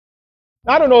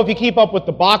I don't know if you keep up with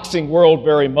the boxing world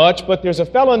very much, but there's a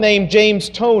fellow named James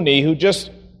Toney who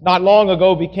just not long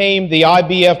ago became the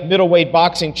IBF middleweight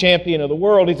boxing champion of the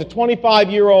world. He's a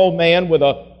 25-year-old man with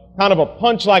a kind of a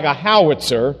punch like a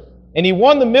howitzer, and he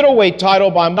won the middleweight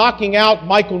title by knocking out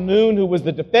Michael Noon, who was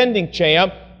the defending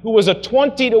champ, who was a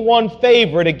 20-1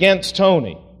 favorite against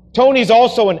Toney. Toney's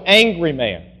also an angry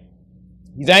man.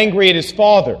 He's angry at his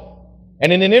father.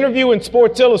 And in an interview in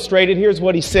Sports Illustrated, here's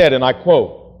what he said, and I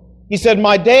quote, he said,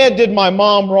 "My dad did my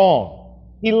mom wrong.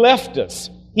 He left us.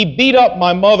 He beat up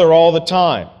my mother all the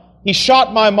time. He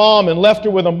shot my mom and left her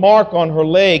with a mark on her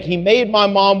leg. He made my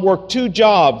mom work 2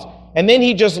 jobs, and then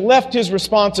he just left his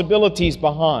responsibilities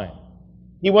behind."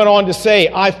 He went on to say,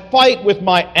 "I fight with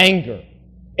my anger.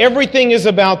 Everything is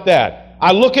about that.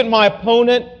 I look at my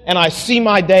opponent and I see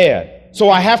my dad. So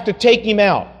I have to take him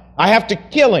out. I have to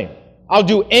kill him. I'll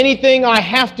do anything I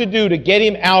have to do to get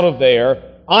him out of there.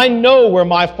 I know where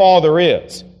my father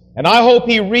is. And I hope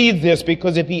he reads this,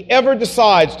 because if he ever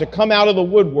decides to come out of the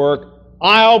woodwork,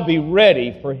 I'll be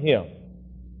ready for him."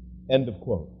 End of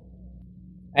quote.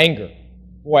 Anger.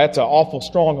 Boy, that's an awful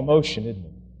strong emotion, isn't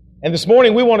it? And this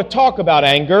morning we want to talk about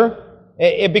anger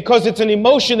because it's an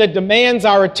emotion that demands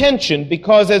our attention,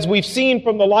 because as we've seen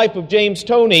from the life of James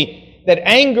Toney, that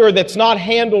anger that's not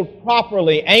handled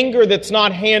properly, anger that's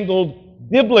not handled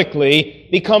biblically,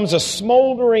 becomes a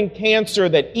smoldering cancer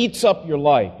that eats up your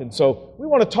life. And so we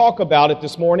want to talk about it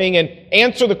this morning and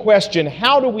answer the question,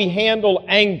 how do we handle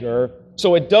anger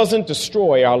so it doesn't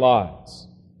destroy our lives?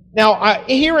 Now,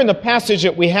 here in the passage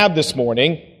that we have this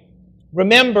morning,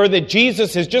 remember that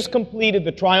Jesus has just completed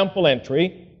the triumphal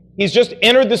entry. He's just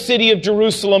entered the city of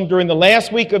Jerusalem during the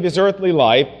last week of his earthly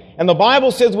life. And the Bible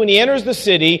says when he enters the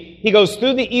city, he goes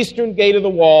through the eastern gate of the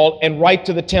wall and right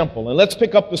to the temple. And let's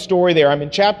pick up the story there. I'm in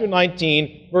chapter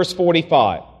 19, verse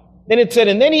 45. Then it said,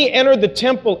 "And then he entered the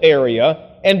temple area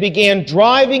and began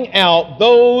driving out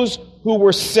those who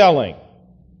were selling."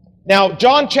 Now,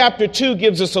 John chapter 2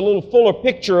 gives us a little fuller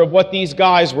picture of what these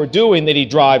guys were doing that he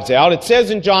drives out. It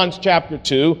says in John's chapter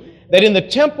 2 that in the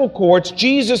temple courts,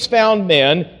 Jesus found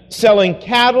men selling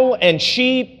cattle and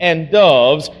sheep and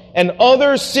doves, and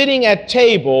others sitting at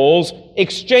tables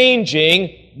exchanging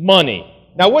money.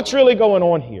 Now, what's really going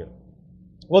on here?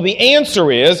 Well, the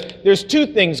answer is there's 2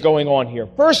 things going on here.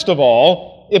 First of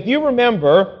all, if you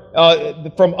remember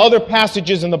from other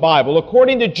passages in the Bible,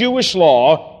 according to Jewish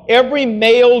law, every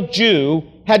male Jew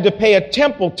had to pay a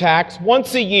temple tax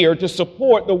once a year to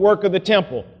support the work of the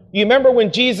temple. You remember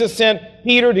when Jesus sent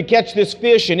Peter to catch this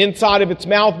fish, and inside of its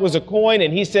mouth was a coin,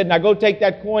 and he said, "Now go take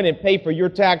that coin and pay for your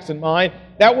tax and mine."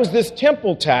 That was this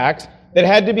temple tax that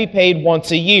had to be paid once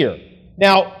a year.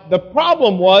 Now, the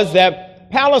problem was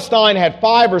that Palestine had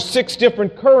 5 or 6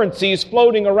 different currencies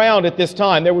floating around at this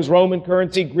time. There was Roman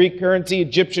currency, Greek currency,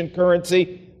 Egyptian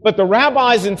currency. But the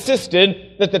rabbis insisted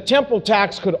that the temple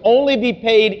tax could only be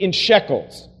paid in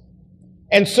shekels.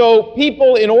 And so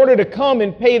people, in order to come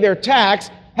and pay their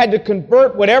tax, had to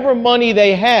convert whatever money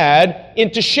they had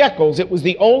into shekels. It was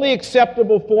the only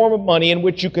acceptable form of money in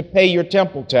which you could pay your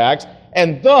temple tax.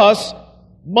 And thus,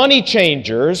 money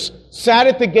changers sat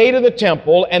at the gate of the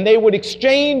temple, and they would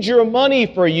exchange your money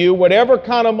for you, whatever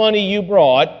kind of money you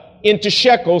brought, into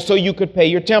shekels so you could pay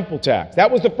your temple tax.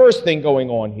 That was the first thing going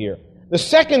on here. The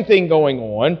second thing going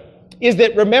on is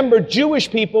that, remember, Jewish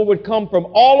people would come from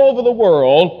all over the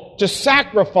world to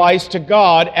sacrifice to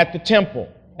God at the temple.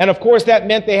 And of course that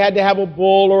meant they had to have a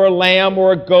bull or a lamb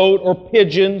or a goat or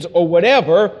pigeons or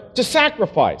whatever to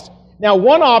sacrifice. Now,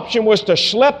 one option was to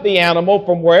schlep the animal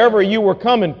from wherever you were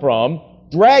coming from,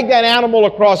 drag that animal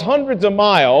across hundreds of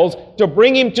miles to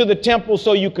bring him to the temple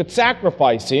so you could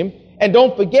sacrifice him. And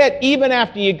don't forget, even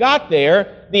after you got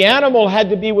there, the animal had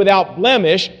to be without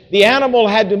blemish. The animal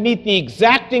had to meet the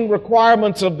exacting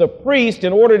requirements of the priest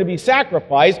in order to be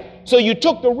sacrificed. So you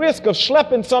took the risk of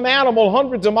schlepping some animal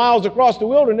hundreds of miles across the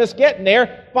wilderness, getting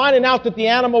there, finding out that the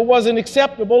animal wasn't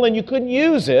acceptable and you couldn't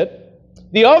use it.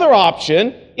 The other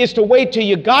option is to wait till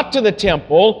you got to the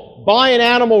temple, buy an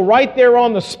animal right there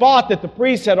on the spot that the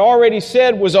priest had already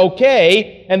said was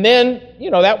okay, and then,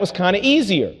 that was kind of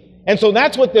easier. And so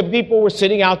that's what the people were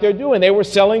sitting out there doing. They were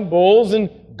selling bulls and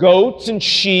goats and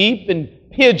sheep and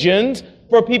pigeons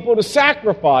for people to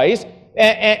sacrifice.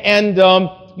 And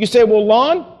you say, well,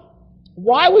 Lon,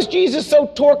 why was Jesus so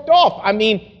torqued off? I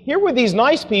mean, here were these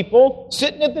nice people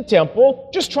sitting at the temple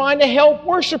just trying to help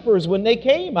worshipers when they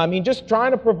came. I mean, just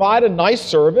trying to provide a nice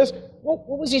service. What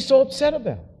was he so upset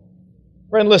about?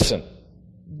 Friend, listen.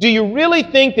 Do you really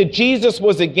think that Jesus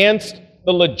was against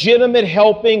the legitimate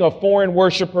helping of foreign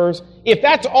worshipers, if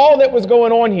that's all that was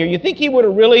going on here, you think he would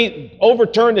have really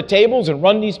overturned the tables and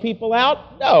run these people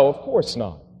out? No, of course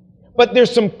not. But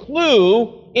there's some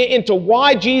clue into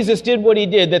why Jesus did what he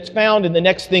did that's found in the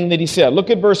next thing that he said. Look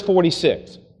at verse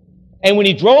 46. And when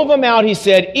he drove them out, he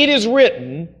said, "It is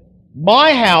written,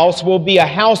 my house will be a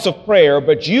house of prayer,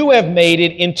 but you have made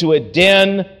it into a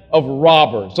den of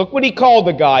robbers." Look what he called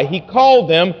the guy. He called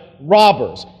them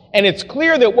robbers. And it's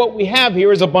clear that what we have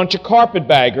here is a bunch of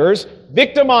carpetbaggers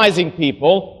victimizing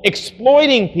people,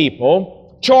 exploiting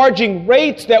people, charging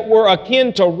rates that were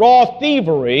akin to raw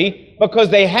thievery because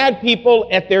they had people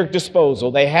at their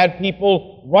disposal. They had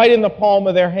people right in the palm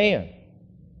of their hand.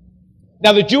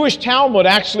 Now, the Jewish Talmud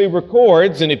actually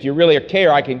records, and if you really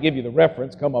care, I can give you the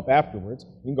reference, come up afterwards,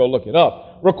 you can go look it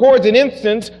up, records an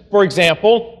instance, for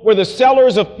example, where the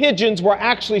sellers of pigeons were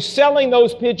actually selling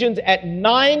those pigeons at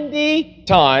 90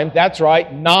 times, that's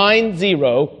right,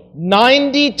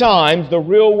 90 times the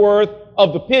real worth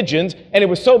of the pigeons, and it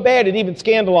was so bad it even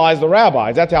scandalized the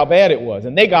rabbis. That's how bad it was.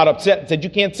 And they got upset and said, you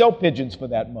can't sell pigeons for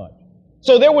that much.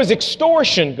 So there was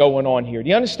extortion going on here. Do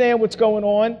you understand what's going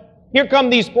on? Here come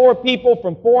these poor people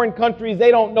from foreign countries.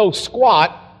 They don't know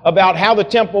squat about how the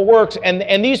temple works,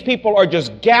 and these people are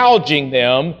just gouging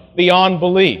them beyond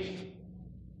belief.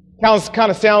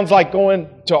 Kind of sounds like going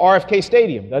to RFK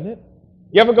Stadium, doesn't it?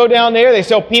 You ever go down there? They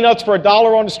sell peanuts for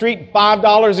 $1 on the street and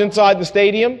 $5 inside the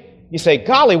stadium. You say,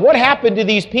 golly, what happened to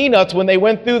these peanuts when they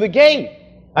went through the gate?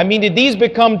 I mean, did these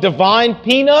become divine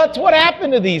peanuts? What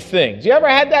happened to these things? You ever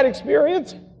had that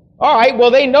experience? All right, well,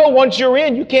 they know once you're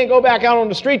in, you can't go back out on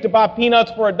the street to buy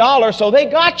peanuts for $1, so they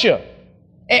got you.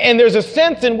 And there's a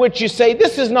sense in which you say,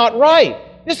 this is not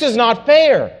right. This is not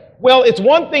fair. Well, it's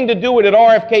one thing to do it at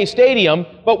RFK Stadium,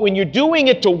 but when you're doing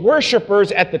it to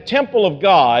worshipers at the temple of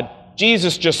God,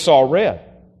 Jesus just saw red.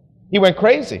 He went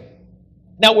crazy.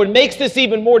 Now, what makes this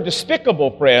even more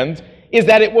despicable, friends, is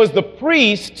that it was the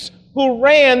priests who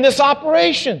ran this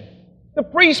operation. The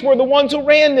priests were the ones who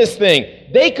ran this thing.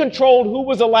 They controlled who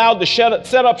was allowed to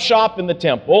set up shop in the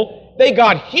temple. They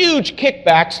got huge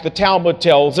kickbacks, the Talmud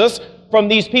tells us, from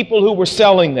these people who were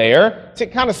selling there.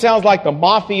 It kind of sounds like the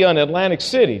mafia in Atlantic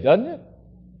City, doesn't it?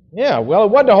 Yeah, well,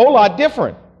 it wasn't a whole lot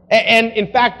different. And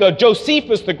in fact,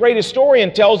 Josephus, the great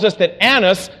historian, tells us that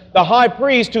Annas, the high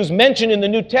priest who's mentioned in the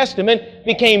New Testament,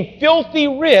 became filthy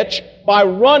rich by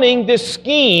running this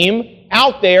scheme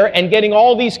out there and getting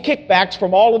all these kickbacks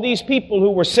from all of these people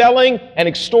who were selling and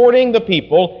extorting the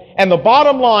people. And the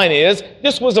bottom line is,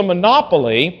 this was a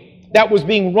monopoly that was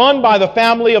being run by the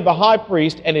family of the high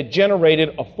priest, and it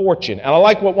generated a fortune. And I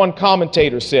like what one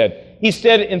commentator said. He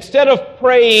said, instead of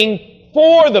praying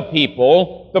for the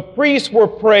people, the priests were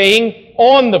praying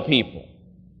on the people.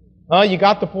 You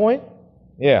got the point?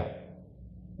 Yeah.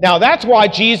 Now that's why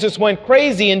Jesus went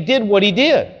crazy and did what he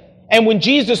did. And when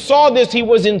Jesus saw this, he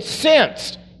was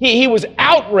incensed. He was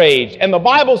outraged. And the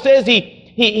Bible says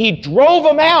he drove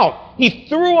them out. He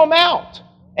threw them out.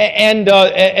 And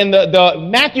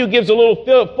Matthew gives a little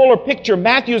fuller picture.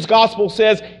 Matthew's gospel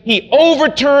says he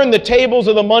overturned the tables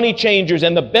of the money changers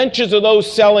and the benches of those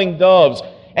selling doves.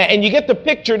 And you get the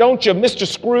picture, don't you, of Mr.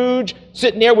 Scrooge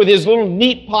sitting there with his little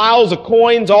neat piles of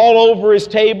coins all over his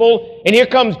table. And here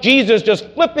comes Jesus just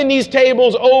flipping these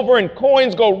tables over, and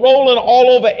coins go rolling all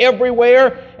over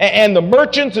everywhere. And the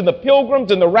merchants and the pilgrims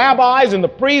and the rabbis and the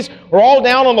priests are all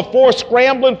down on the floor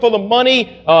scrambling for the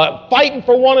money, fighting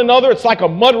for one another. It's like a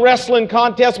mud wrestling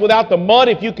contest without the mud,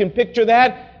 if you can picture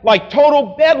that. Like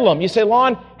total bedlam. You say,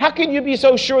 Lon, how can you be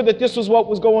so sure that this was what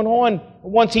was going on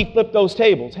once he flipped those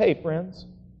tables? Hey, friends.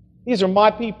 These are my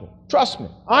people. Trust me.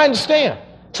 I understand.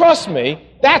 Trust me.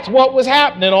 That's what was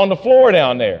happening on the floor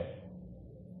down there.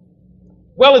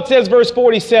 Well, it says, verse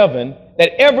 47,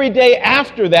 that every day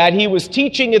after that he was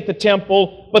teaching at the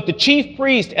temple, but the chief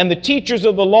priest and the teachers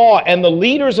of the law and the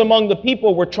leaders among the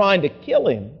people were trying to kill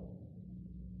him.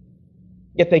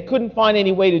 Yet they couldn't find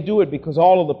any way to do it because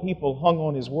all of the people hung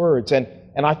on his words. And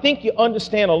I think you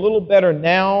understand a little better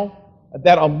now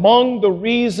that among the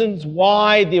reasons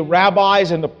why the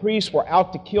rabbis and the priests were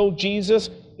out to kill Jesus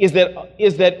is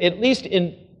that at least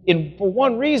for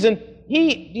one reason,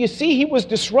 he was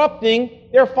disrupting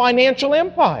their financial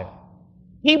empire.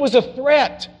 He was a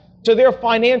threat to their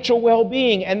financial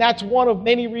well-being, and that's one of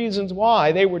many reasons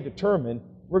why they were determined,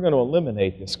 we're going to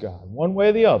eliminate this guy. One way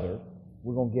or the other,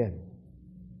 we're going to get him.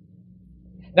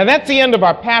 Now that's the end of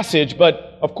our passage,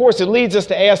 but of course it leads us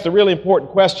to ask the really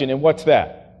important question, and what's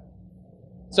that?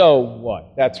 So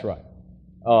what? That's right.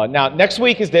 Now, next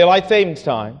week is Daylight Savings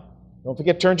Time. Don't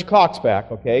forget to turn your clocks back,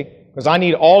 okay? Because I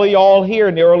need all of y'all here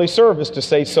in the early service to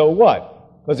say, so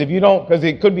what? Because if you don't, because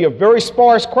it could be a very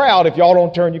sparse crowd if y'all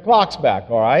don't turn your clocks back,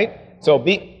 all right? So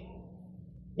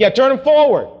turn them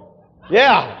forward.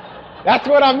 Yeah, that's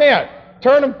what I meant.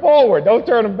 Turn them forward, don't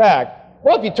turn them back.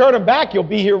 Well, if you turn them back, you'll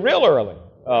be here real early.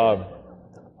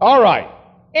 All right.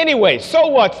 Anyway, so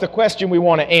what's the question we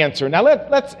want to answer? Now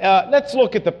let's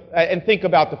look at and think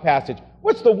about the passage.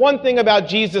 What's the one thing about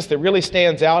Jesus that really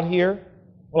stands out here?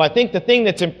 Well, I think the thing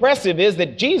that's impressive is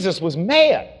that Jesus was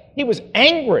mad. He was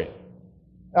angry.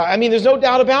 There's no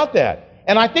doubt about that.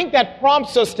 And I think that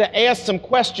prompts us to ask some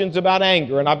questions about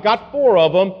anger, and I've got 4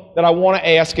 of them that I want to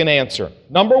ask and answer.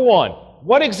 Number 1,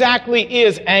 what exactly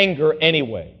is anger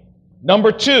anyway?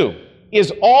 Number 2,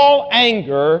 is all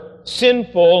anger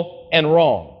sinful and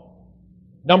wrong?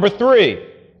 Number 3,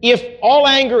 if all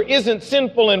anger isn't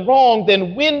sinful and wrong,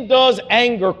 then when does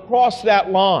anger cross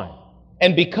that line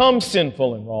and become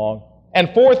sinful and wrong? And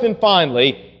 4th and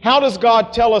finally, how does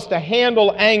God tell us to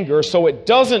handle anger so it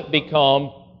doesn't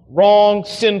become wrong,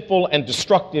 sinful, and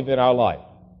destructive in our life?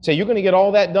 Say, you're going to get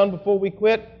all that done before we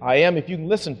quit? I am, if you can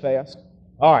listen fast.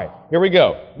 All right, here we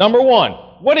go. Number 1,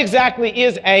 what exactly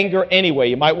is anger anyway?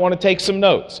 You might want to take some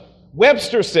notes.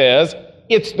 Webster says,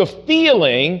 it's the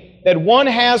feeling that one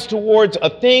has towards a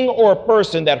thing or a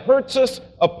person that hurts us,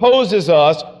 opposes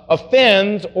us,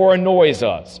 offends, or annoys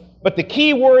us. But the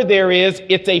key word there is,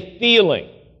 it's a feeling.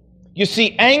 You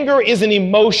see, anger is an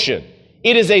emotion.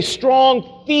 It is a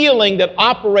strong feeling that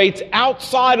operates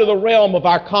outside of the realm of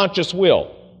our conscious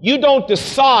will. You don't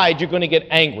decide you're going to get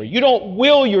angry. You don't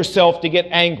will yourself to get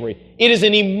angry. It is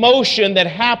an emotion that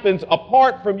happens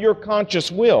apart from your conscious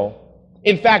will.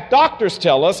 In fact, doctors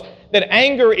tell us that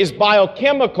anger is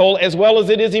biochemical as well as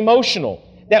it is emotional.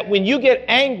 That when you get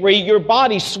angry, your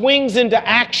body swings into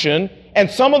action, and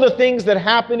some of the things that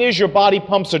happen is your body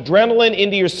pumps adrenaline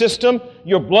into your system,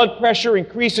 your blood pressure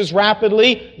increases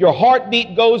rapidly, your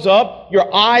heartbeat goes up,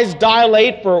 your eyes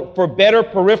dilate for better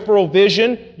peripheral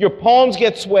vision, your palms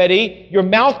get sweaty, your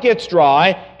mouth gets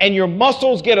dry, and your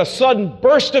muscles get a sudden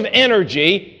burst of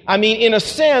energy. In a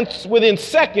sense, within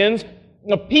seconds,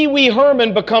 Pee Wee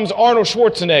Herman becomes Arnold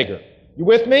Schwarzenegger. You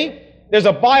with me? There's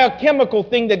a biochemical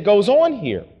thing that goes on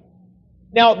here.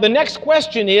 Now, the next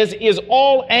question is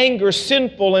all anger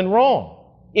sinful and wrong?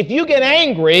 If you get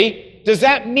angry, does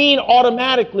that mean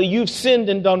automatically you've sinned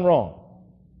and done wrong?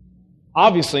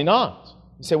 Obviously not.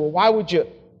 You say, well, why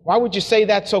would you say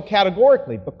that so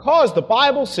categorically? Because the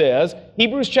Bible says,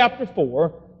 Hebrews chapter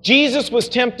 4, Jesus was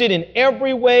tempted in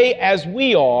every way as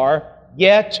we are,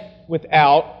 yet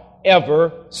without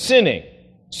ever sinning.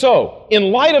 So,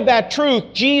 in light of that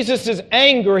truth, Jesus'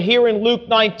 anger here in Luke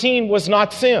 19 was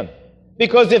not sin.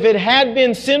 Because if it had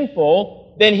been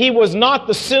sinful, then he was not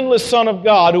the sinless Son of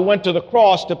God who went to the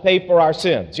cross to pay for our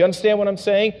sins. You understand what I'm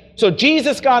saying? So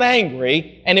Jesus got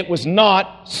angry, and it was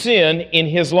not sin in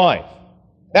his life.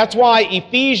 That's why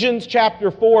Ephesians chapter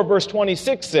 4, verse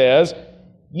 26 says,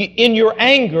 in your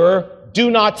anger, do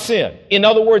not sin. In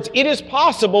other words, it is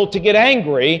possible to get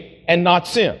angry and not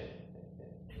sin.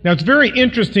 Now, it's very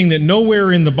interesting that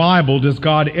nowhere in the Bible does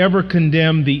God ever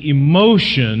condemn the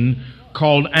emotion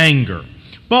called anger.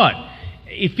 But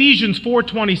Ephesians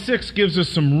 4:26 gives us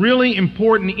some really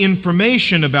important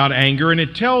information about anger, and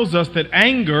it tells us that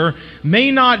anger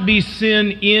may not be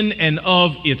sin in and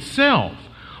of itself,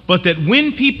 but that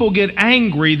when people get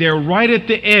angry, they're right at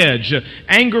the edge.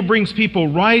 Anger brings people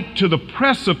right to the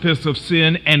precipice of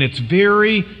sin, and it's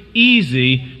very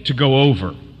easy to go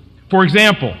over. For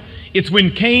example, it's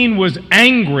when Cain was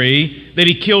angry that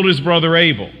he killed his brother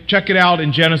Abel. Check it out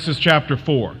in Genesis chapter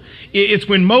 4. It's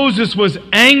when Moses was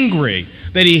angry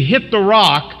that he hit the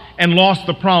rock and lost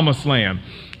the promised land.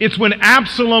 It's when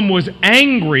Absalom was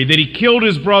angry that he killed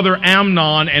his brother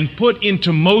Amnon and put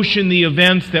into motion the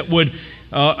events that would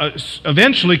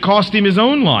eventually cost him his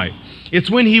own life. It's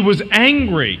when he was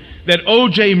angry that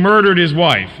O.J. murdered his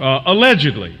wife,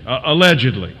 allegedly.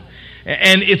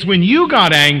 And it's when you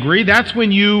got angry, that's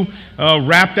when you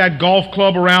wrapped that golf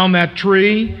club around that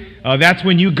tree. That's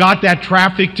when you got that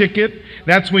traffic ticket.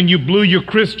 That's when you blew your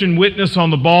Christian witness on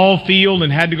the ball field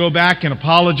and had to go back and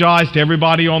apologize to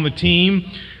everybody on the team.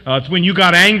 It's when you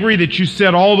got angry that you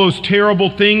said all those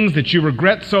terrible things that you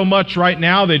regret so much right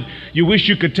now that you wish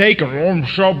you could take and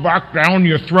shove back down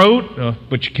your throat,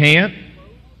 but you can't.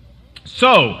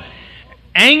 So,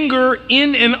 anger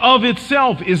in and of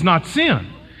itself is not sin,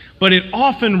 but it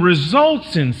often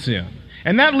results in sin.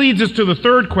 And that leads us to the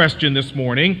third question this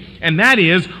morning, and that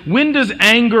is, when does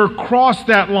anger cross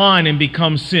that line and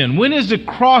become sin? When does it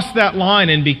cross that line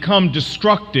and become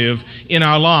destructive in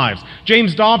our lives?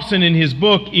 James Dobson, in his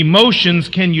book, Emotions,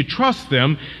 Can You Trust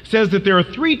Them?, says that there are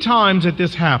 3 times that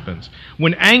this happens.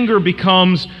 when anger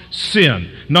becomes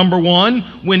sin. Number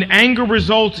one, when anger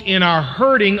results in our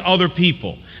hurting other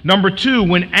people. Number two,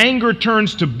 when anger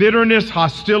turns to bitterness,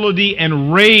 hostility,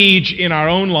 and rage in our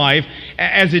own life,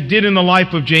 as it did in the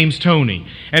life of James Toney.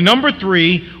 And number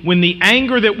three, when the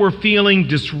anger that we're feeling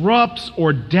disrupts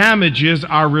or damages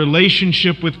our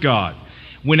relationship with God.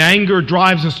 When anger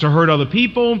drives us to hurt other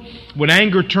people, when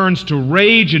anger turns to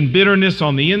rage and bitterness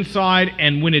on the inside,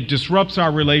 and when it disrupts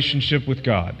our relationship with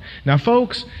God. Now,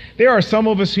 folks, there are some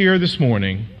of us here this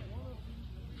morning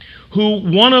who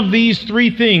one of these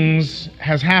three things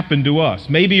has happened to us,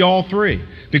 maybe all three,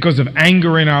 because of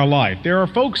anger in our life. There are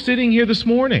folks sitting here this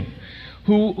morning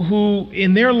who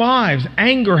in their lives,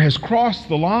 anger has crossed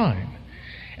the line.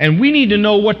 And we need to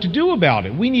know what to do about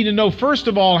it. We need to know, first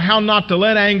of all, how not to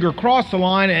let anger cross the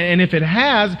line, and if it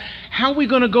has, how are we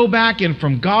going to go back and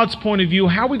from God's point of view,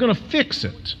 how are we going to fix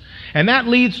it? And that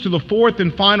leads to the fourth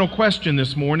and final question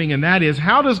this morning, and that is,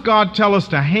 how does God tell us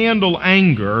to handle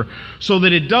anger so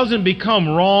that it doesn't become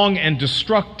wrong and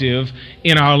destructive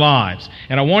in our lives?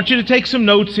 And I want you to take some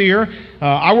notes here.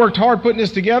 I worked hard putting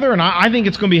this together, and I think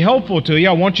it's going to be helpful to you.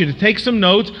 I want you to take some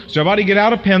notes. So everybody get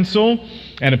out a pencil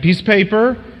and a piece of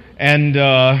paper. And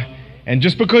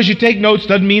just because you take notes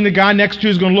doesn't mean the guy next to you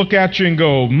is going to look at you and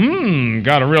go,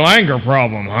 got a real anger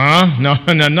problem, huh? No,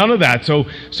 none of that. So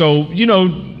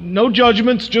no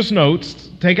judgments, just notes.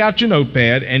 Take out your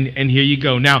notepad, and here you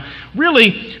go. Now,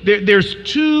 really, there's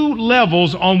two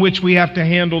levels on which we have to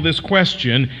handle this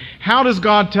question. How does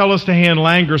God tell us to handle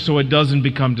anger so it doesn't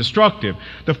become destructive?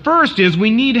 The first is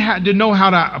we need to know how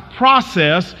to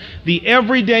process the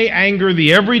everyday anger,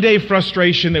 the everyday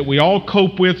frustration that we all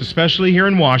cope with, especially here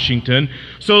in Washington,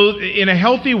 so in a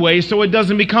healthy way so it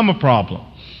doesn't become a problem.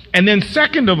 And then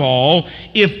second of all,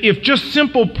 if just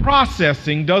simple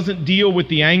processing doesn't deal with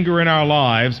the anger in our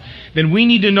lives, then we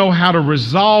need to know how to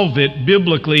resolve it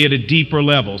biblically at a deeper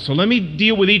level. So let me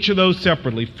deal with each of those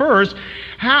separately. First,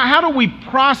 how do we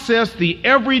process the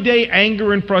everyday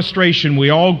anger and frustration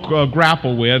we all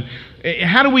grapple with?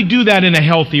 How do we do that in a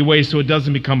healthy way so it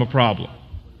doesn't become a problem?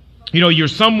 You're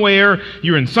somewhere,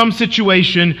 you're in some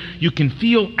situation, you can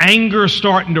feel anger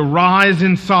starting to rise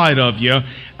inside of you.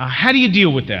 How do you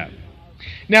deal with that?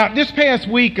 Now, this past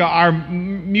week, our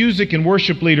music and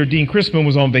worship leader, Dean Crispin,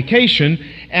 was on vacation,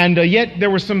 and yet there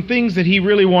were some things that he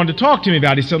really wanted to talk to me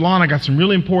about. He said, Lon, I got some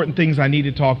really important things I need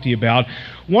to talk to you about.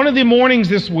 One of the mornings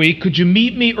this week, could you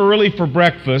meet me early for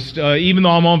breakfast, even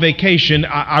though I'm on vacation?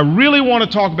 I really want to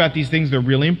talk about these things. They're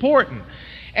really important.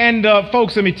 And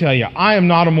folks, let me tell you, I am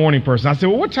not a morning person. I said,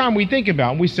 well, what time are we thinking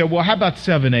about? And we said, well, how about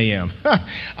 7 a.m.?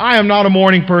 I am not a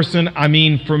morning person. I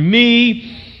mean, for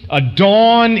me,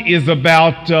 dawn is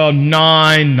about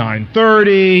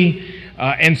 9:30.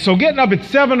 And so getting up at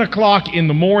 7 o'clock in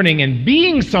the morning and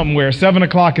being somewhere 7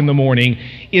 o'clock in the morning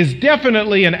is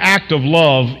definitely an act of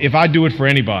love if I do it for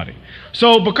anybody.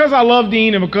 So because I love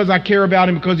Dean and because I care about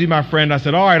him, because he's my friend, I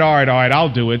said, all right, I'll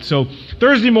do it. So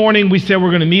Thursday morning, we said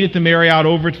we're going to meet at the Marriott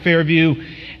over at Fairview.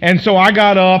 And so I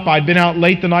got up. I'd been out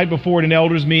late the night before at an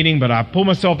elders meeting, but I pulled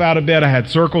myself out of bed. I had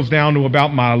circles down to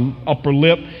about my upper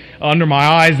lip, under my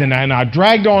eyes, and I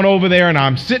dragged on over there, and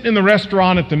I'm sitting in the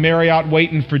restaurant at the Marriott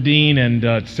waiting for Dean, and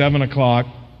it's 7 o'clock.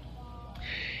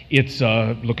 It's,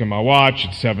 look at my watch,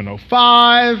 it's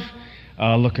 7:05.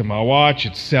 Look at my watch,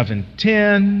 it's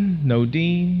 7:10, no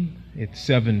Dean. It's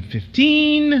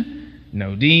 7:15,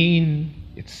 no Dean.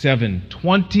 It's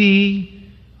 7:20,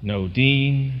 no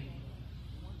Dean.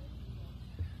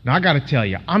 Now I got to tell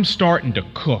you, I'm starting to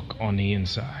cook on the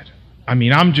inside. I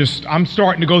mean, I'm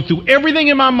starting to go through everything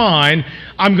in my mind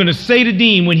I'm going to say to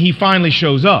Dean when he finally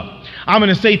shows up. I'm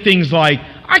going to say things like,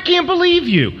 I can't believe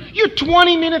you. You're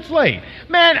 20 minutes late.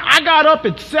 Man, I got up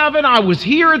at 7. I was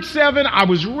here at 7. I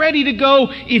was ready to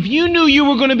go. If you knew you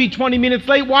were going to be 20 minutes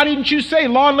late, why didn't you say,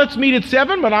 Lon, let's meet at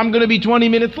 7, but I'm going to be 20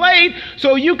 minutes late,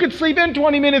 so you could sleep in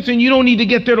 20 minutes and you don't need to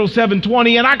get there till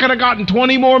 7:20, and I could have gotten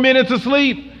 20 more minutes of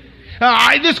sleep.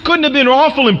 This couldn't have been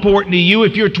awful important to you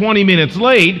if you're 20 minutes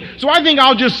late, so I think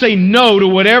I'll just say no to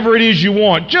whatever it is you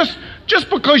want, just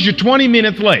because you're 20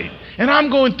 minutes late. And I'm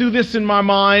going through this in my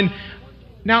mind.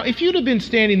 Now, if you'd have been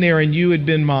standing there and you had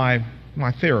been my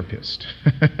therapist,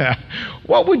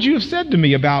 what would you have said to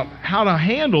me about how to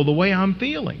handle the way I'm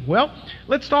feeling? Well,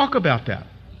 let's talk about that.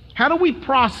 How do we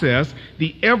process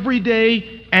the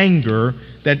everyday anger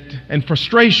and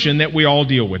frustration that we all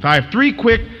deal with? I have 3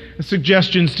 quick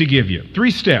suggestions to give you.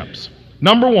 3 steps.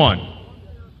 Number 1,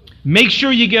 make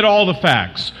sure you get all the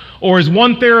facts. Or as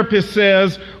one therapist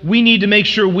says, we need to make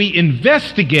sure we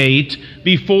investigate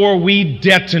before we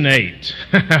detonate.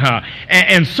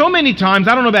 And so many times,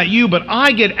 I don't know about you, but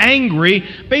I get angry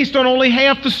based on only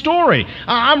half the story.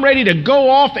 I'm ready to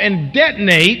go off and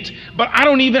detonate, but I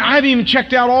haven't even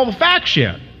checked out all the facts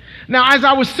yet. Now, as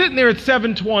I was sitting there at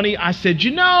 7:20, I said,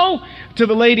 to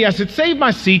the lady, I said, save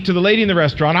my seat to the lady in the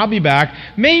restaurant. I'll be back.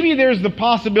 Maybe there's the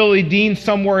possibility Dean's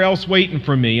somewhere else waiting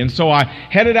for me. And so I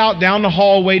headed out down the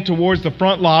hallway towards the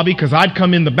front lobby because I'd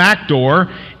come in the back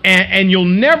door. And you'll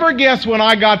never guess when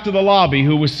I got to the lobby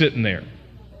who was sitting there.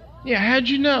 Yeah, how'd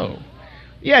you know?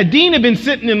 Yeah, Dean had been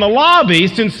sitting in the lobby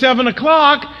since 7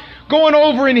 o'clock, going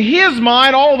over in his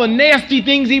mind all the nasty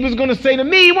things he was going to say to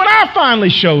me when I finally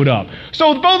showed up.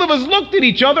 So both of us looked at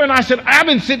each other, and I said, I've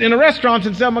been sitting in a restaurant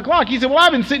since 7 o'clock. He said, well,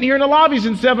 I've been sitting here in the lobby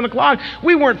since 7 o'clock.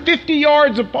 We weren't 50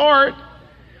 yards apart.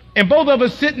 And both of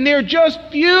us sitting there just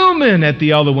fuming at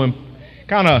the other one.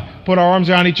 Kind of put our arms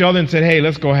around each other and said, hey,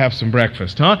 let's go have some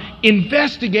breakfast, huh?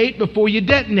 Investigate before you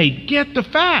detonate. Get the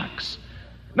facts.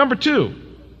 Number 2.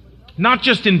 Not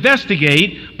just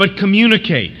investigate, but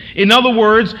communicate. In other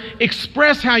words,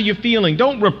 express how you're feeling.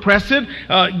 Don't repress it.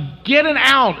 Get it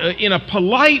out in a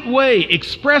polite way.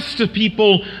 Express to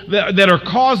people that are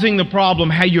causing the problem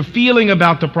how you're feeling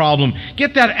about the problem.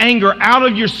 Get that anger out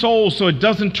of your soul so it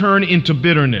doesn't turn into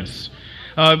bitterness.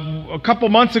 A couple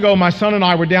months ago, my son and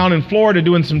I were down in Florida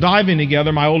doing some diving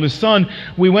together. My oldest son,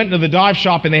 we went into the dive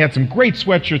shop, and they had some great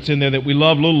sweatshirts in there that we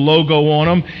love, little logo on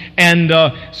them. And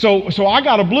so I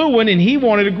got a blue one, and he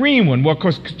wanted a green one. Well, of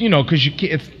course, because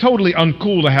it's totally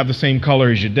uncool to have the same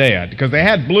color as your dad, because they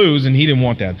had blues, and he didn't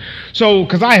want that. So,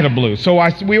 because I had a blue. So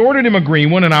we ordered him a green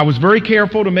one, and I was very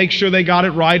careful to make sure they got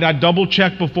it right. I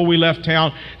double-checked before we left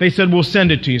town. They said, we'll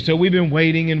send it to you. So we've been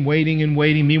waiting and waiting and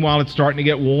waiting. Meanwhile, it's starting to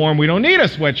get warm. We don't need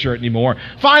a sweatshirt anymore.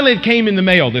 Finally, it came in the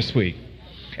mail this week.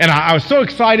 And I was so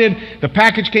excited. The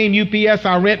package came UPS.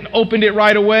 I went and opened it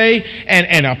right away.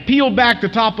 And I peeled back the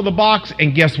top of the box.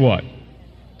 And guess what?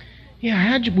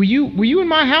 Yeah, were you in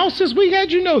my house this week?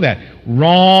 How'd you know that?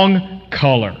 Wrong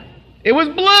color. It was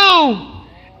blue.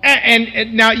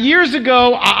 And now, years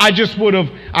ago, I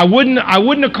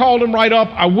wouldn't have called him right up.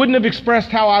 I wouldn't have expressed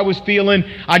how I was feeling.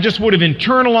 I just would have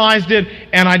internalized it.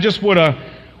 And I just would have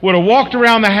walked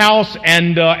around the house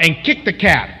and kicked the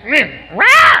cat.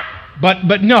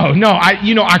 But no,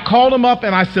 I called him up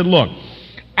and I said, look,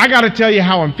 I got to tell you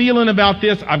how I'm feeling about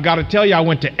this. I've got to tell you I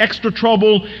went to extra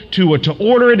trouble to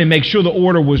order it and make sure the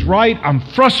order was right. I'm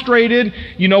frustrated.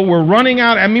 We're running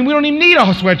out. I mean, we don't even need a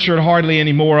sweatshirt hardly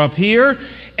anymore up here.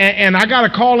 And I got to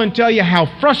call and tell you how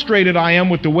frustrated I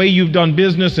am with the way you've done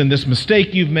business and this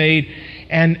mistake you've made.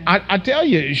 And I tell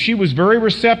you, she was very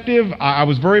receptive. I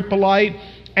was very polite.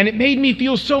 And it made me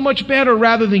feel so much better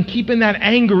rather than keeping that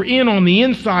anger in on the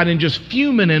inside and just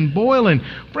fuming and boiling.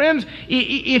 Friends,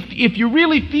 if you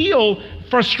really feel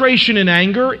frustration and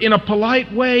anger, in a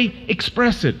polite way,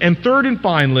 express it. And third and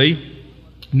finally,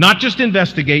 not just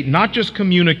investigate, not just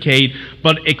communicate,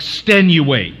 but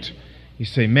extenuate. You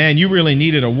say, man, you really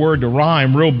needed a word to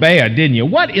rhyme real bad, didn't you?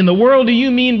 What in the world do you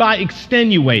mean by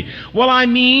extenuate? Well, I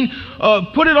mean,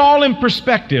 put it all in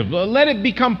perspective. Let it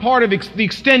become part of the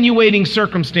extenuating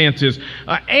circumstances.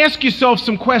 Ask yourself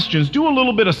some questions. Do a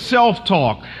little bit of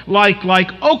self-talk.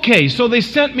 Like, okay, so they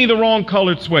sent me the wrong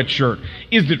colored sweatshirt.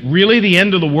 Is it really the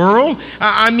end of the world?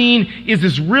 I mean, is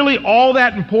this really all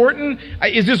that important?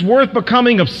 Is this worth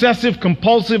becoming obsessive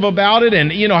compulsive about it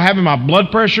and, having my blood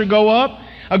pressure go up?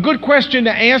 A good question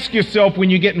to ask yourself when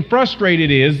you're getting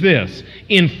frustrated is this: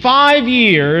 in 5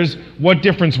 years, what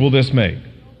difference will this make?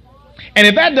 And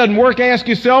if that doesn't work, ask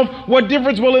yourself, what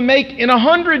difference will it make in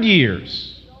 100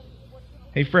 years?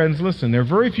 Hey friends, listen, there are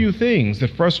very few things that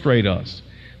frustrate us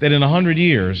that in 100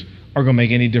 years are going to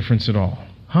make any difference at all.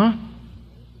 Huh?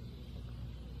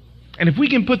 And if we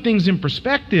can put things in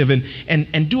perspective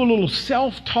and do a little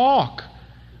self-talk,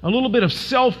 a little bit of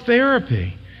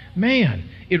self-therapy, man,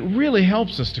 it really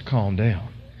helps us to calm down.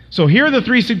 So here are the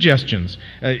 3 suggestions.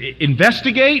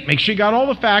 Investigate, make sure you got all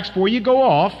the facts before you go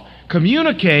off.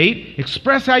 Communicate,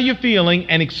 express how you're feeling,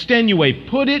 and extenuate.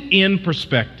 Put it in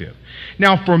perspective.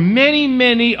 Now, for many,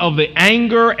 many of the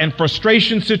anger and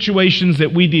frustration situations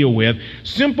that we deal with,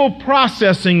 simple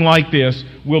processing like this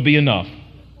will be enough.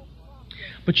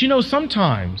 But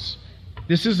sometimes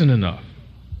this isn't enough.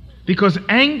 Because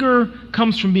anger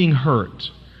comes from being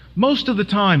hurt. Most of the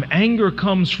time, anger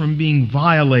comes from being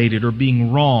violated or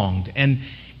being wronged. And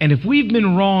if we've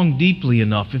been wronged deeply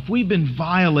enough, if we've been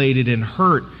violated and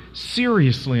hurt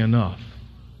seriously enough,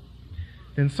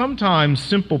 then sometimes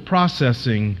simple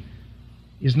processing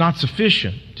is not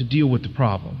sufficient to deal with the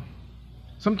problem.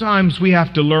 Sometimes we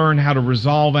have to learn how to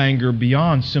resolve anger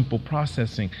beyond simple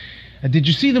processing. Did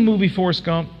you see the movie Forrest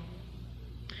Gump?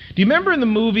 Do you remember in the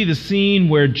movie the scene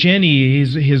where Jenny,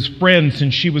 his friend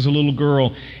since she was a little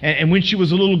girl, and when she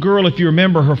was a little girl, if you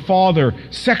remember, her father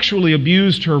sexually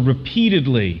abused her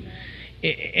repeatedly.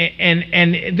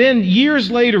 And then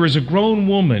years later, as a grown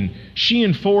woman, she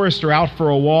and Forrest are out for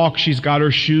a walk. She's got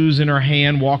her shoes in her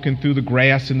hand, walking through the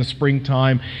grass in the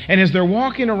springtime. And as they're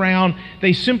walking around,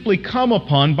 they simply come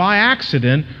upon, by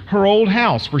accident, her old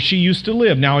house where she used to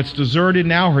live. Now it's deserted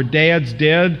now. Her dad's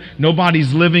dead.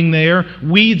 Nobody's living there.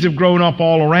 Weeds have grown up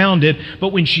all around it. But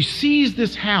when she sees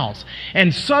this house,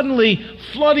 and suddenly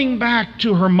flooding back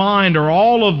to her mind are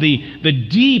all of the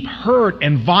deep hurt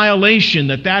and violation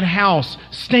that house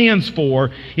stands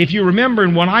for. If you remember,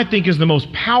 in what I think is the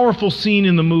most powerful scene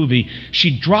in the movie,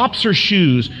 she drops her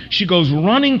shoes, she goes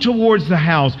running towards the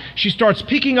house, she starts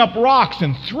picking up rocks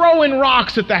and throwing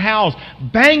rocks at the house,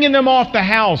 banging them off the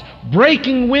house,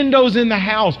 breaking windows in the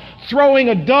house, throwing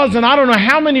a dozen, I don't know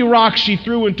how many rocks she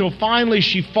threw, until finally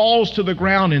she falls to the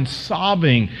ground and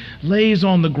sobbing lays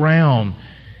on the ground.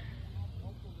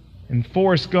 And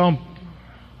Forrest Gump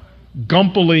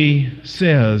gumpily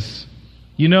says,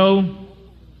 "You know,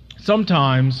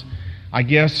 sometimes I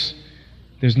guess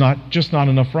there's not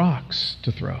enough rocks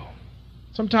to throw.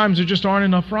 Sometimes there just aren't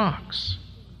enough rocks."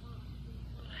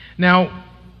 Now,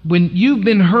 when you've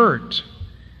been hurt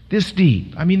this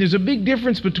deep, I mean, there's a big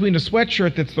difference between a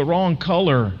sweatshirt that's the wrong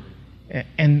color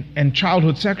and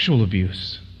childhood sexual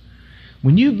abuse.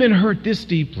 When you've been hurt this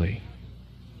deeply,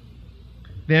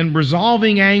 then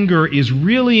resolving anger is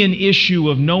really an issue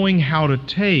of knowing how to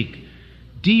take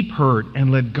deep hurt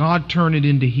and let God turn it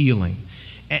into healing.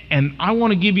 And I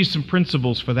want to give you some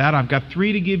principles for that. I've got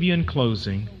 3 to give you in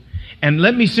closing. And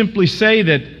let me simply say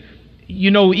that,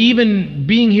 you know, even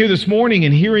being here this morning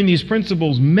and hearing these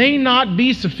principles may not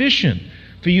be sufficient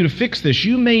for you to fix this.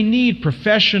 You may need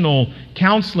professional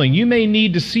counseling. You may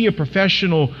need to see a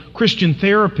professional Christian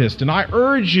therapist. And I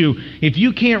urge you, if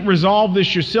you can't resolve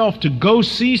this yourself, to go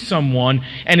see someone.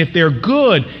 And if they're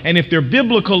good, and if they're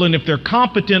biblical, and if they're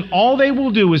competent, all they will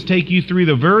do is take you through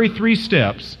the very 3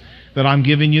 steps that I'm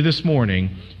giving you this morning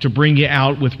to bring you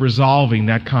out with resolving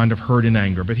that kind of hurt and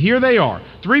anger. But here they are.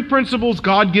 3 principles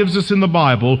God gives us in the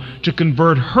Bible to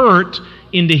convert hurt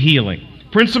into healing.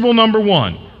 Principle number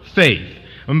 1, faith.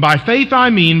 And by faith I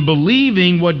mean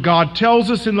believing what God tells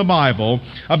us in the Bible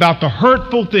about the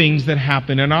hurtful things that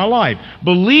happen in our life.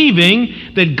 Believing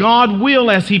that God will,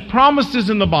 as He promises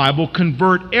in the Bible,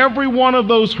 convert every one of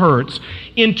those hurts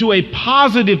into a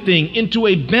positive thing, into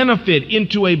a benefit,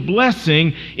 into a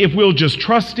blessing, if we'll just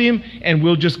trust Him and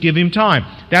we'll just give Him time.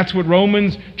 That's what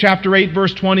Romans chapter 8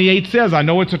 verse 28 says. I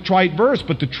know it's a trite verse,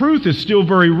 but the truth is still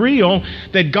very real,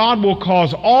 that God will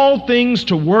cause all things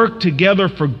to work together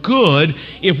for good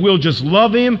if we'll just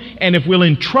love Him, and if we'll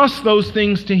entrust those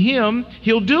things to Him,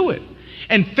 He'll do it.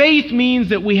 And faith means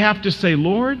that we have to say,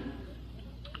 Lord,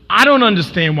 I don't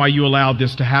understand why you allowed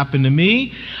this to happen to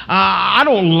me. I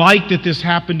don't like that this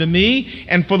happened to me.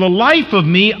 And for the life of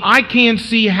me, I can't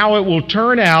see how it will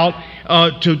turn out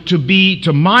to be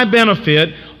to my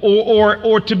benefit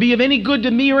or to be of any good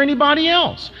to me or anybody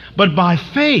else. But by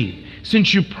faith,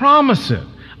 since you promise it,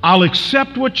 I'll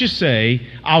accept what you say,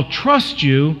 I'll trust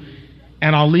you,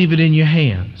 and I'll leave it in your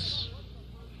hands.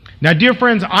 Now, dear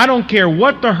friends, I don't care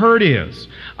what the hurt is.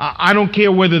 I don't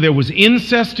care whether there was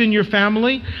incest in your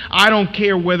family. I don't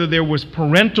care whether there was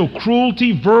parental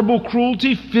cruelty, verbal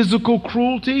cruelty, physical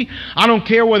cruelty. I don't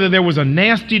care whether there was a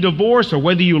nasty divorce or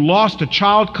whether you lost a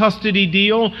child custody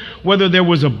deal, whether there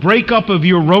was a breakup of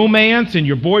your romance and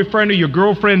your boyfriend or your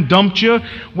girlfriend dumped you,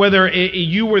 whether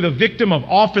you were the victim of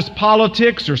office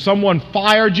politics or someone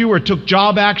fired you or took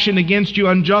job action against you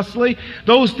unjustly.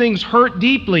 Those things hurt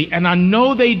deeply, and I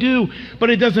know they do, but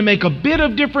it doesn't make a bit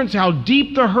of difference how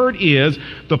deep the hurt is.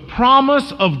 The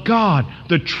promise of God,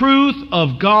 the truth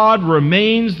of God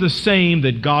remains the same,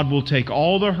 that God will take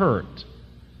all the hurt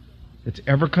that's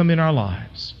ever come in our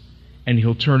lives and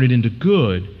He'll turn it into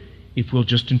good if we'll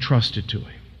just entrust it to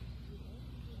Him.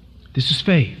 This is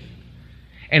faith.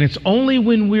 And it's only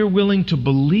when we're willing to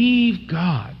believe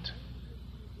God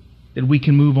that we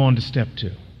can move on to step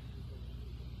 2.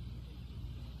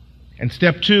 And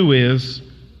step 2 is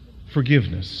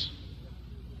forgiveness.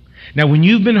 Now, when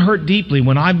you've been hurt deeply,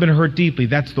 when I've been hurt deeply,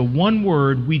 that's the one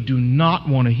word we do not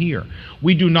want to hear.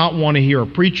 We do not want to hear a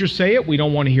preacher say it. We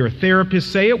don't want to hear a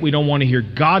therapist say it. We don't want to hear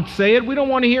God say it. We don't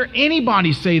want to hear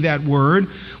anybody say that word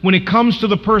when it comes to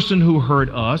the person who hurt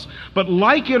us. But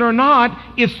like it or not,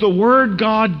 it's the word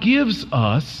God gives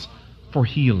us for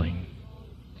healing.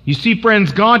 You see,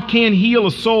 friends, God can't heal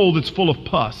a soul that's full of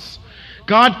pus.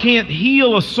 God can't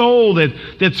heal a soul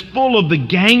that's full of the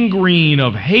gangrene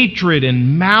of hatred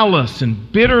and malice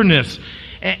and bitterness.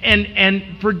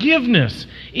 And forgiveness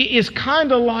is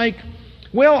kind of like,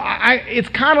 it's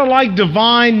kind of like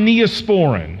divine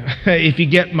Neosporin, if you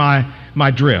get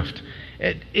my drift.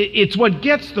 It's what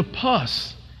gets the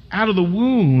pus out of the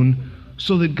wound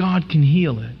so that God can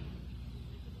heal it.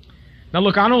 Now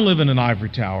look, I don't live in an ivory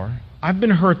tower. I've been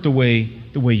hurt the way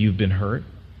you've been hurt.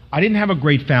 I didn't have a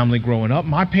great family growing up.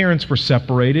 My parents were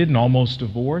separated and almost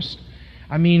divorced.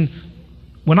 I mean,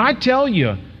 when I tell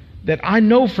you that I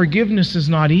know forgiveness is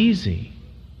not easy,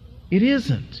 it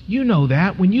isn't. You know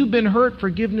that. When you've been hurt,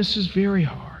 forgiveness is very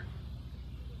hard.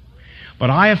 But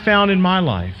I have found in my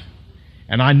life,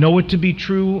 and I know it to be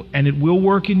true, and it will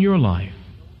work in your life,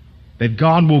 that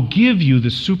God will give you the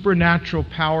supernatural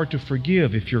power to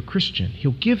forgive if you're a Christian.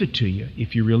 He'll give it to you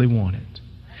if you really want it.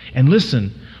 And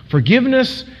listen,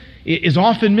 forgiveness is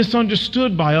often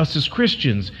misunderstood by us as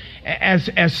Christians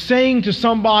as saying to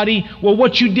somebody, well,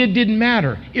 what you did didn't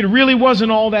matter. It really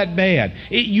wasn't all that bad.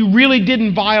 You really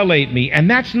didn't violate me. And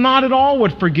that's not at all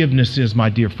what forgiveness is, my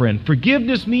dear friend.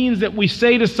 Forgiveness means that we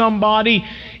say to somebody,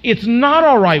 it's not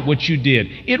all right what you did.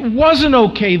 It wasn't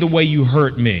okay the way you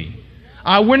hurt me.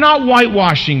 We're not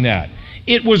whitewashing that.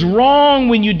 It was wrong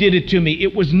when you did it to me.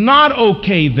 It was not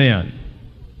okay then.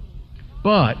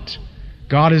 But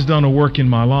God has done a work in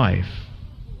my life,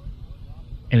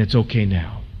 and it's okay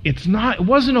now. It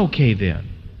wasn't okay then,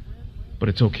 but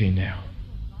it's okay now.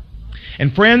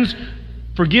 And friends,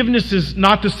 forgiveness is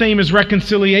not the same as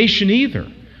reconciliation either.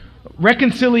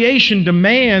 Reconciliation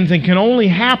demands and can only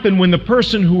happen when the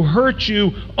person who hurt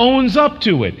you owns up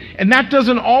to it. And that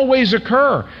doesn't always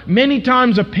occur. Many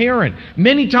times a parent,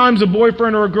 many times a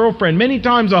boyfriend or a girlfriend, many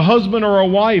times a husband or a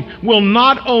wife will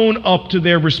not own up to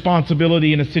their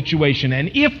responsibility in a situation.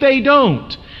 And if they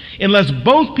don't, unless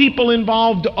both people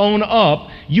involved own up,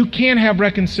 you can't have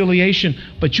reconciliation,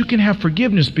 but you can have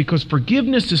forgiveness, because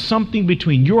forgiveness is something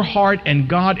between your heart and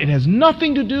God. It has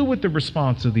nothing to do with the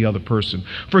response of the other person.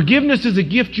 Forgiveness is a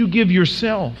gift you give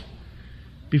yourself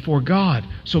before God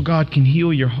so God can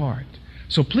heal your heart.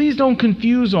 So please don't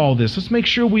confuse all this. Let's make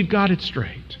sure we've got it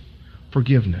straight.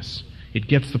 Forgiveness. It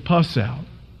gets the pus out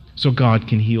so God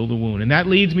can heal the wound. And that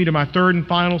leads me to my third and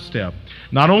final step.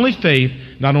 Not only faith,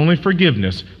 not only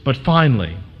forgiveness, but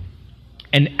finally,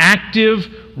 an active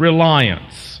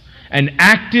reliance, an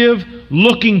active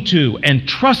looking to and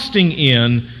trusting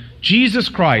in Jesus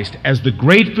Christ as the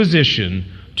great physician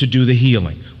to do the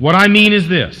healing. What I mean is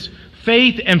this: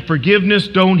 faith and forgiveness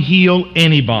don't heal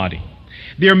anybody.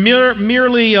 They're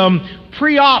merely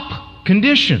pre-op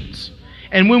conditions.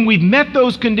 And when we've met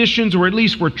those conditions, or at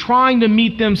least we're trying to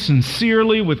meet them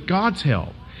sincerely with God's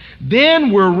help,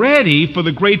 then we're ready for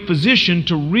the great physician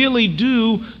to really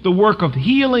do the work of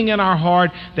healing in our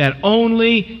heart that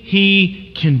only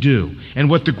He can do. And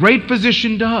what the great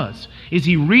physician does is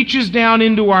He reaches down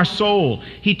into our soul.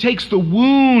 He takes the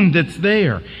wound that's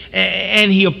there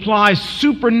and He applies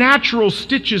supernatural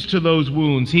stitches to those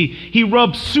wounds. He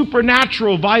rubs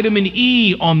supernatural vitamin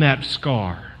E on that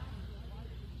scar,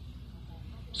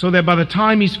 so that by the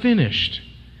time He's finished,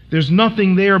 there's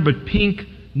nothing there but pink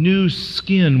new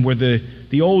skin where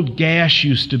the old gash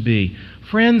used to be.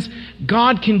 Friends,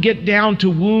 God can get down to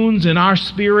wounds in our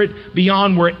spirit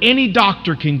beyond where any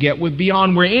doctor can get,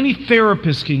 beyond where any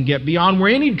therapist can get, beyond where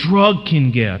any drug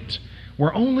can get,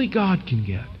 where only God can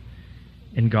get.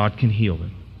 And God can heal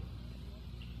them.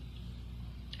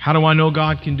 How do I know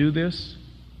God can do this?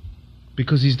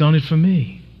 Because He's done it for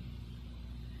me.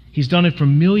 He's done it for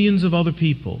millions of other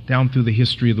people down through the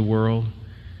history of the world.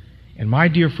 And my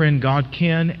dear friend, God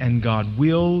can and God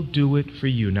will do it for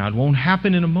you. Now, it won't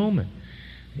happen in a moment.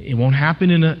 It won't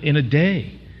happen in a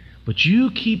day. But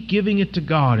you keep giving it to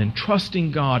God and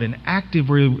trusting God and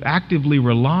actively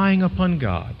relying upon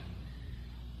God.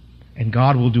 And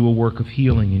God will do a work of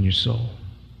healing in your soul.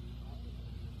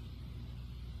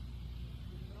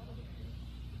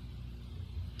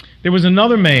 There was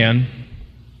another man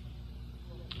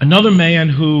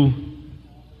who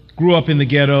grew up in the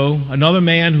ghetto, another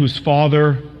man whose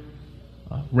father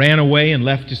ran away and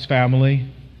left his family,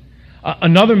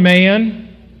 another man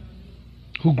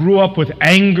who grew up with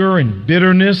anger and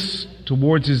bitterness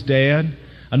towards his dad,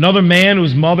 another man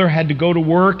whose mother had to go to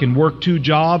work and work 2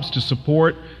 jobs to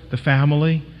support the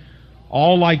family,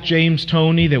 all like James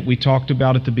Toney that we talked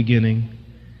about at the beginning.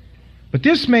 But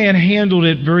this man handled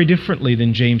it very differently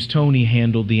than James Toney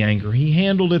handled the anger. He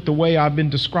handled it the way I've been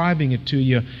describing it to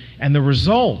you, and the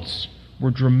results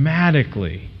were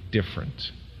dramatically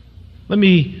different. Let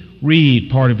me read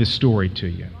part of his story to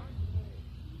you.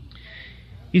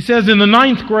 He says, in the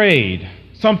 9th grade,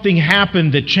 something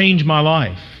happened that changed my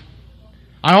life.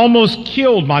 I almost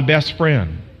killed my best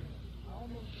friend.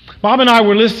 Bob and I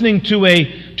were listening to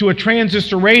a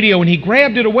transistor radio, and he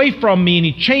grabbed it away from me and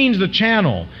he changed the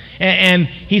channel. And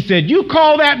he said, "You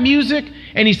call that music?"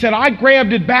 And he said, I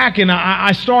grabbed it back and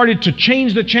I started to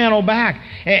change the channel back.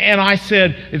 And I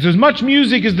said, "It's as much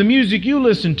music as the music you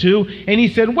listen to." And he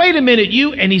said, "Wait a minute,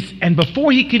 you..." And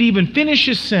before he could even finish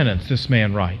his sentence, this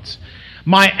man writes,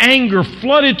 my anger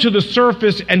flooded to the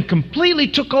surface and completely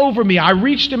took over me. I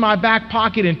reached in my back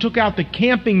pocket and took out the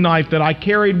camping knife that I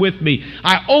carried with me.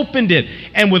 I opened it,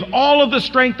 and with all of the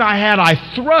strength I had, I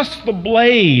thrust the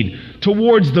blade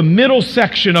towards the middle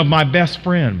section of my best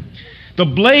friend. The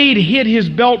blade hit his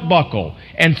belt buckle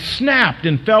and snapped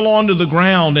and fell onto the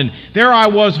ground, and there I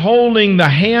was holding the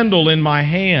handle in my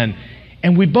hand,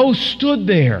 and we both stood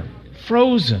there,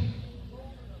 frozen.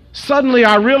 Suddenly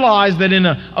I realized that in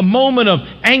a moment of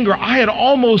anger, I had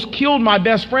almost killed my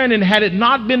best friend, and had it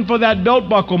not been for that belt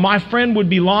buckle, my friend would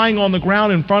be lying on the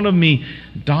ground in front of me,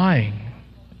 dying.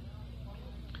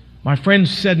 My friend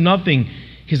said nothing.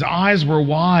 His eyes were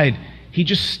wide. He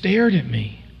just stared at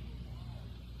me.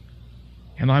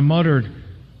 And I muttered,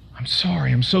 "I'm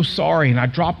sorry, I'm so sorry." And I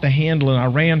dropped the handle and I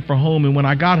ran for home. And when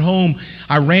I got home,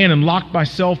 I ran and locked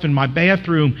myself in my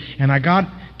bathroom, and I got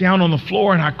down on the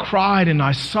floor and I cried and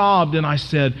I sobbed and I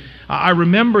said, I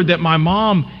remembered that my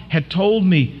mom had told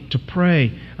me to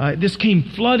pray. This came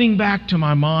flooding back to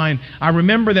my mind. I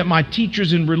remember that my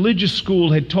teachers in religious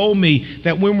school had told me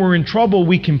that when we're in trouble,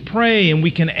 we can pray and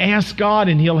we can ask God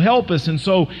and He'll help us. And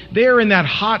so there in that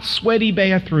hot, sweaty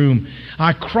bathroom,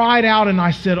 I cried out and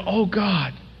I said, "Oh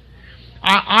God,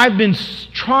 I've been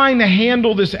trying to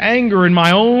handle this anger in my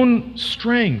own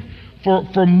strength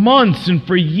for months and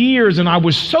for years, and I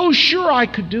was so sure I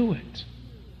could do it.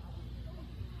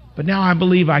 But now I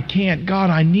believe I can't. God,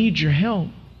 I need your help.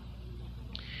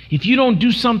 If you don't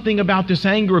do something about this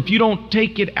anger, if you don't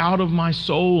take it out of my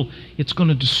soul, it's going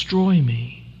to destroy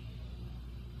me.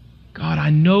 God, I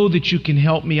know that you can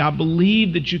help me. I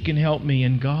believe that you can help me.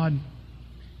 And God,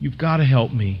 you've got to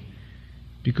help me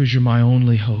because you're my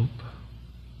only hope."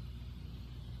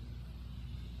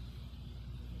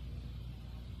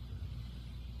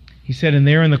 He said, and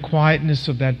there in the quietness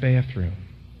of that bathroom,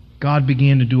 God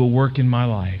began to do a work in my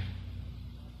life.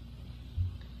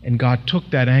 And God took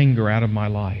that anger out of my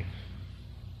life.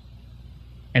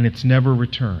 And it's never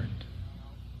returned.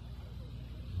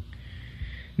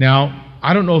 Now,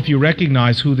 I don't know if you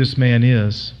recognize who this man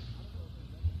is,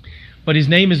 but his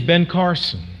name is Ben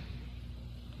Carson.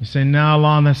 You say, "No,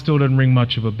 Lon, that still doesn't ring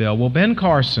much of a bell." Well, Ben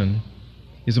Carson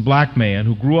is a black man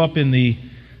who grew up in the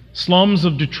slums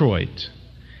of Detroit.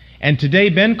 And today,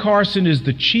 Ben Carson is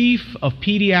the chief of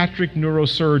pediatric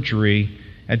neurosurgery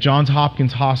at Johns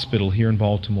Hopkins Hospital here in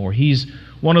Baltimore. He's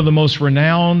one of the most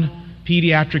renowned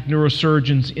pediatric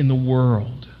neurosurgeons in the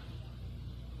world.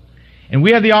 And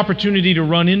we had the opportunity to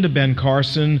run into Ben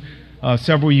Carson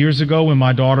several years ago when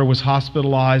my daughter was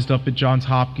hospitalized up at Johns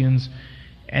Hopkins.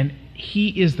 And he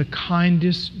is the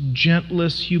kindest,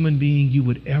 gentlest human being you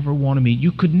would ever want to meet.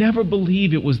 You could never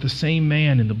believe it was the same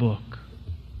man in the book.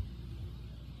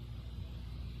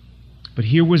 But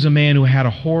here was a man who had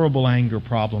a horrible anger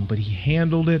problem, but he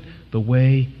handled it the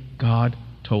way God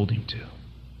told him to.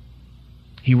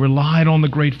 He relied on the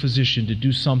great physician to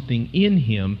do something in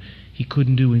him he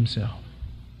couldn't do himself.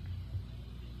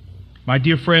 My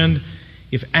dear friend,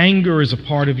 if anger is a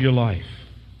part of your life,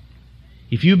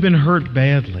 if you've been hurt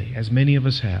badly, as many of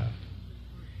us have,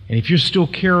 and if you're still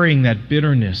carrying that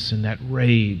bitterness and that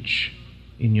rage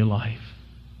in your life,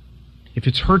 if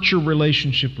it's hurt your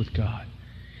relationship with God,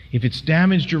 if it's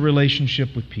damaged your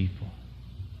relationship with people,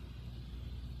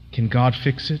 can God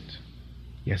fix it?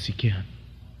 Yes, He can.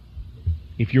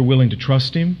 If you're willing to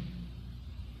trust Him,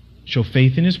 show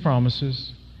faith in His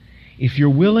promises, if you're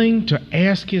willing to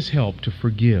ask His help to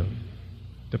forgive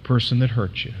the person that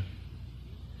hurt you,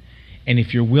 and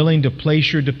if you're willing to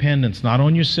place your dependence not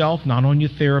on yourself, not on your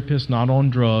therapist, not on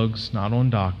drugs, not on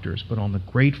doctors, but on the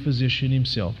great physician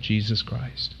Himself, Jesus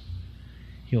Christ,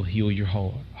 He'll heal your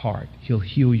heart. He'll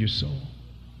heal your soul.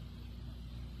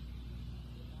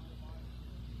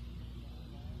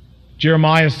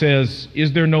 Jeremiah says,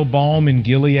 "Is there no balm in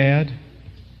Gilead?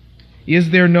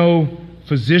 Is there no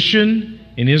physician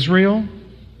in Israel?"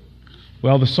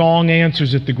 Well, the song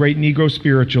answers it, the great Negro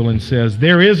spiritual, and says,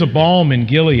 "There is a balm in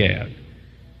Gilead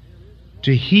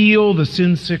to heal the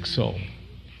sin-sick soul.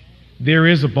 There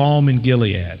is a balm in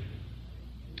Gilead,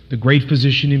 the great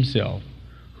physician Himself,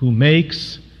 who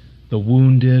makes the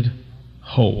wounded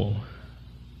whole."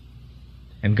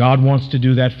 And God wants to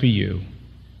do that for you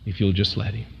if you'll just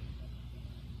let Him.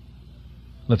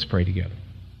 Let's pray together.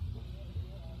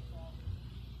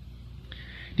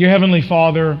 Dear Heavenly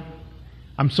Father,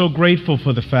 I'm so grateful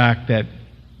for the fact that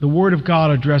the Word of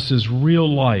God addresses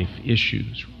real life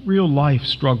issues, real life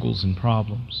struggles and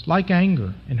problems, like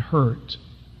anger and hurt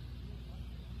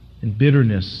and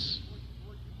bitterness.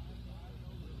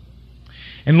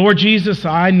 And Lord Jesus,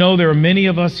 I know there are many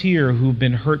of us here who've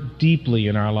been hurt deeply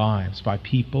in our lives by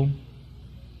people.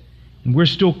 And we're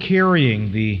still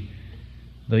carrying the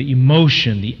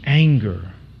emotion, the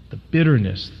anger, the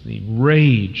bitterness, the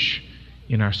rage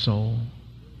in our soul.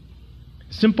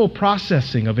 Simple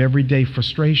processing of everyday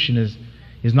frustration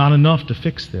is not enough to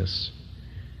fix this.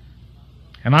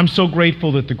 And I'm so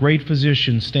grateful that the great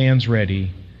physician stands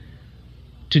ready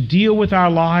to deal with our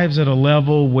lives at a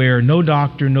level where no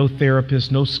doctor, no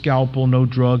therapist, no scalpel, no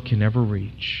drug can ever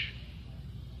reach.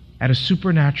 At a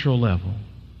supernatural level,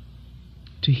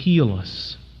 to heal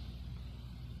us,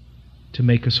 to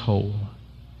make us whole.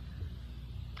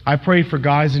 I pray for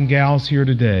guys and gals here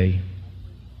today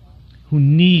who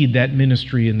need that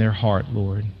ministry in their heart,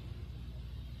 Lord,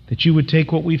 that you would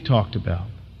take what we've talked about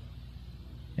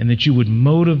and that you would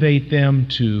motivate them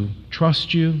to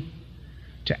trust you,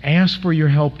 to ask for your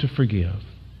help to forgive,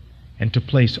 and to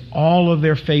place all of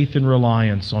their faith and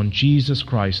reliance on Jesus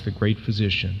Christ, the great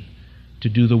physician, to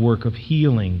do the work of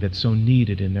healing that's so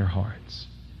needed in their hearts.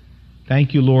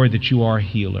 Thank you, Lord, that you are a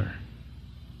healer.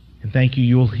 And thank you,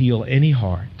 you'll heal any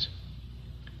heart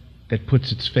that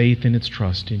puts its faith and its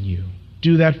trust in you.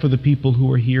 Do that for the people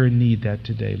who are here and need that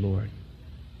today, Lord.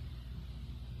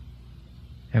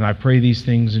 And I pray these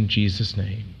things in Jesus'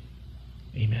 name.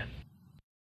 Amen.